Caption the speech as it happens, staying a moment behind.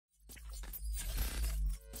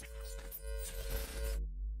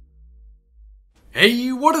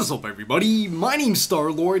Hey, what is up everybody? My name's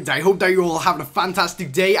Star-Lord. I hope that you're all having a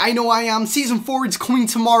fantastic day. I know I am. Season 4 is coming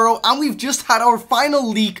tomorrow and we've just had our final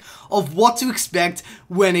leak of what to expect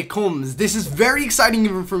when it comes. This is very exciting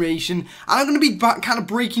information and I'm going to be kind of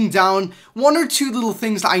breaking down one or two little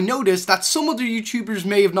things that I noticed that some other YouTubers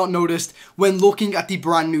may have not noticed when looking at the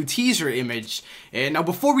brand new teaser image. Now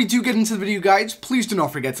before we do get into the video guys, please do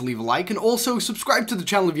not forget to leave a like and also subscribe to the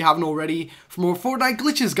channel if you haven't already for more Fortnite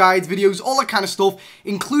glitches, guides, videos, all that kind of stuff,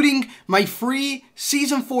 including my free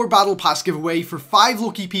Season 4 Battle Pass giveaway for 5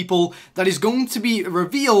 lucky people that is going to be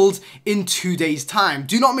revealed in 2 days time.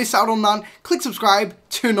 Do not miss out on that. Click subscribe,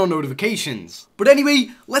 turn on notifications. But anyway,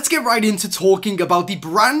 let's get right into talking about the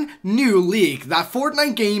brand new leak that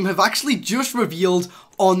Fortnite game have actually just revealed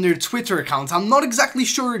on their Twitter account. I'm not exactly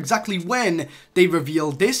sure when they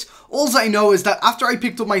revealed this. All I know is that after I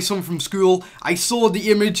picked up my son from school, I saw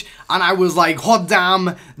the image and I was like, hot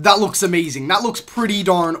damn, that looks amazing. That looks pretty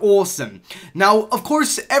darn awesome. Now, of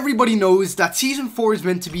course, everybody knows that Season 4 is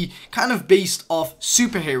meant to be kind of based off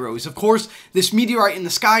superheroes. Of course, this meteorite in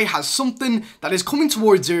the sky has something that is coming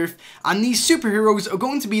towards Earth, and these superheroes are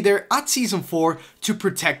going to be there at Season 4 to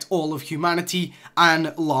protect all of humanity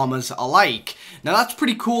and llamas alike. Now, that's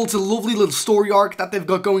pretty cool. It's a lovely little story arc that they've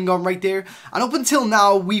got going on right there. And up until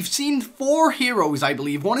now, we've seen 4 heroes, I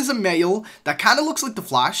believe. One is a male that kind of looks like the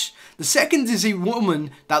Flash. The second is a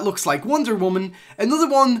woman that looks like Wonder Woman. Another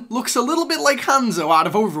one looks a little bit like Hanzo out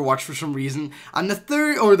of Overwatch for some reason. And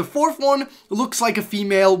the fourth one looks like a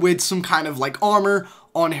female with some kind of like armor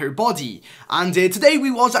on her body. And today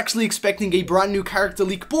we was actually expecting a brand new character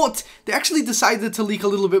leak, but they actually decided to leak a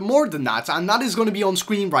little bit more than that, and that is going to be on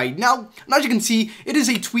screen right now. And as you can see, it is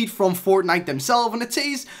a tweet from Fortnite themselves, and it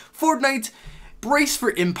says, Fortnite, brace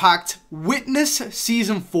for impact, witness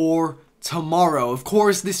Season 4 tomorrow. Of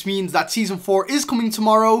course, this means that Season 4 is coming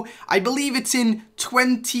tomorrow. I believe it's in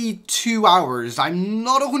 22 hours. I'm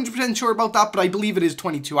not 100% sure about that, but I believe it is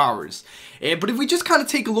 22 hours. But if we just kind of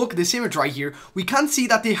take a look at this image right here, we can see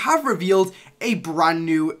that they have revealed a brand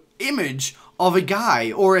new image of a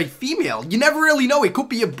guy or a female. You never really know. It could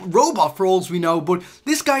be a robot for all we know, but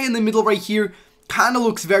this guy in the middle right here kind of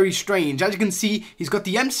looks very strange. As you can see, he's got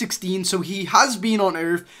the M16, so he has been on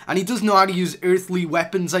Earth, and he does know how to use earthly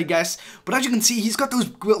weapons, I guess. But as you can see, he's got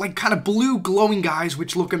those like kind of blue glowing eyes,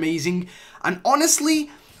 which look amazing. And honestly,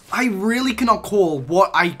 I really cannot call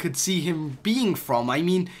what I could see him being from. I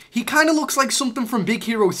mean, he kind of looks like something from Big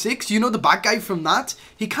Hero 6. You know the bad guy from that?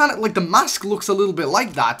 He kind of, like, the mask looks a little bit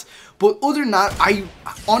like that. But other than that, I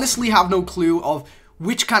honestly have no clue of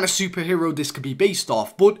which kind of superhero this could be based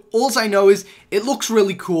off. But all I know is it looks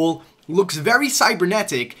really cool, looks very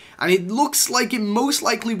cybernetic, and it looks like it most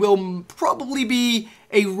likely will probably be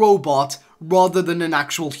a robot rather than an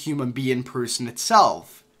actual human being person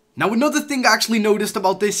itself. Now, another thing I actually noticed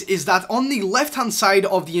about this is that on the left-hand side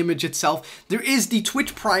of the image itself, there is the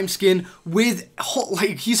Twitch Prime skin with,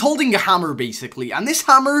 like, he's holding a hammer, basically. And this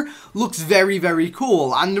hammer looks very, very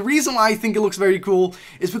cool. And the reason why I think it looks very cool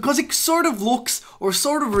is because it sort of looks, or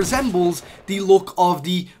sort of resembles, the look of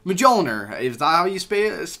the Mjolnir. Is that how you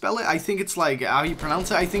spell it? I think it's like, how you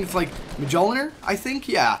pronounce it? I think it's like Mjolnir, I think?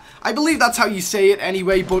 Yeah. I believe that's how you say it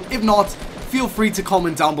anyway, but if not, feel free to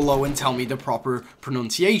comment down below and tell me the proper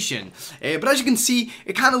pronunciation. But as you can see,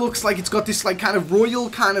 it kind of looks like it's got this like kind of royal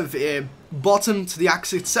kind of bottom to the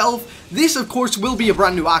axe itself. This, of course, will be a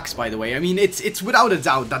brand new axe, by the way. I mean, it's without a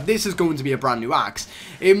doubt that this is going to be a brand new axe.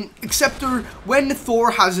 Except when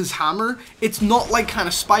Thor has his hammer, it's not like kind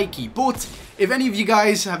of spiky. But if any of you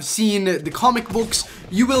guys have seen the comic books,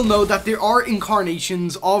 you will know that there are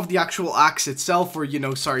incarnations of the actual axe itself, or, you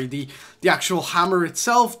know, sorry, the actual hammer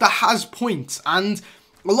itself that has points. And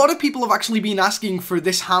a lot of people have actually been asking for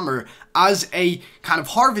this hammer as a kind of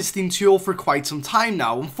harvesting tool for quite some time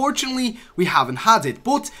now. Unfortunately, we haven't had it,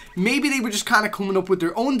 but maybe they were just kind of coming up with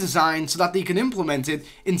their own design so that they can implement it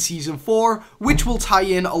in Season 4, which will tie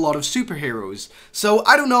in a lot of superheroes. So,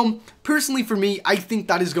 I don't know. Personally, for me, I think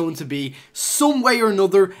that is going to be some way or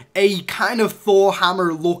another a kind of Thor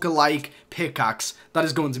hammer look-alike pickaxe that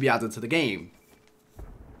is going to be added to the game.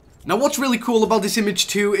 Now, what's really cool about this image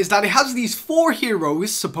too is that it has these 4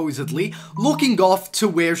 heroes, supposedly, looking off to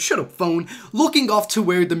where, shut up phone, looking off to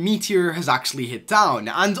where the meteor has actually hit down.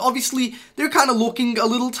 And obviously, they're kind of looking a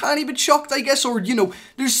little tiny bit shocked, I guess, or, you know,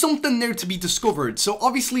 there's something there to be discovered. So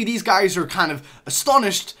obviously, these guys are kind of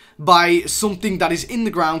astonished by something that is in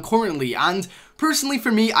the ground currently. And personally,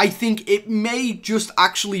 for me, I think it may just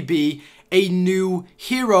actually be a new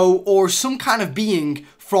hero or some kind of being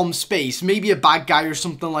from space, maybe a bad guy or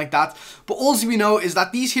something like that. But all we know is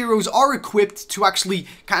that these heroes are equipped to actually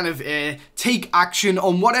kind of take action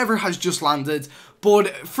on whatever has just landed.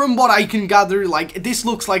 But from what I can gather, like, this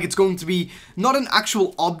looks like it's going to be not an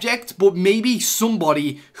actual object, but maybe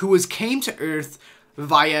somebody who has came to Earth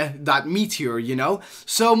via that meteor, you know?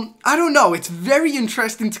 So, I don't know, it's very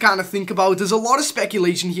interesting to kind of think about. There's a lot of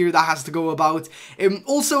speculation here that has to go about.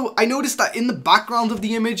 Also, I noticed that in the background of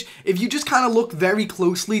the image, if you just kind of look very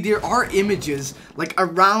closely, there are images, like,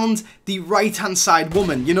 around the right-hand side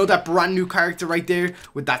woman. You know, that brand new character right there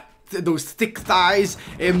with that those thick thighs.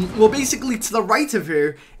 Well, basically to the right of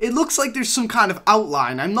her, it looks like there's some kind of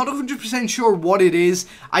outline. I'm not 100% sure what it is.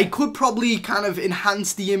 I could probably kind of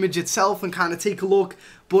enhance the image itself and kind of take a look,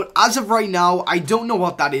 but as of right now, I don't know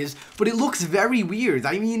what that is, but it looks very weird.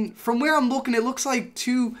 I mean, from where I'm looking, it looks like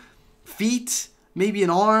 2 feet, maybe an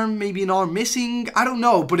arm missing, I don't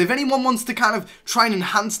know. But if anyone wants to kind of try and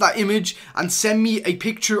enhance that image and send me a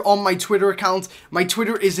picture on my Twitter account, my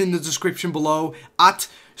Twitter is in the description below, at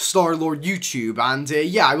Starlord YouTube, and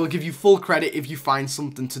yeah, I will give you full credit if you find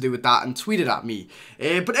something to do with that and tweet it at me.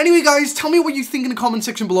 But anyway, guys, tell me what you think in the comment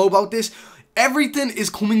section below about this. Everything is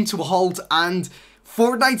coming to a halt, and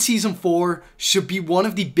Fortnite Season 4 should be one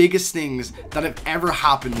of the biggest things that have ever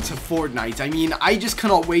happened to Fortnite. I mean, I just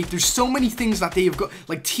cannot wait. There's so many things that they have got,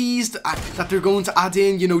 like, teased that they're going to add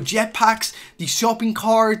in, you know, jetpacks, the shopping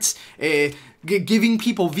carts, giving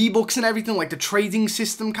people V-Bucks and everything, like the trading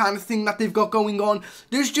system kind of thing that they've got going on.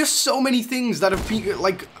 There's just so many things that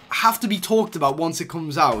have to be talked about once it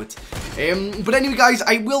comes out. But anyway, guys,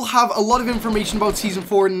 I will have a lot of information about Season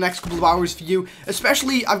 4 in the next couple of hours for you.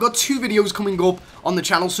 Especially, I've got 2 videos coming up on the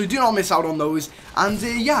channel, so do not miss out on those. And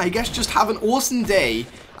yeah, I guess just have an awesome day.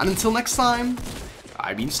 And until next time,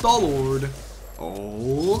 I've been Starlord.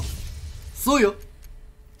 Oh, see ya.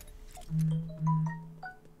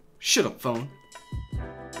 Shut up, phone.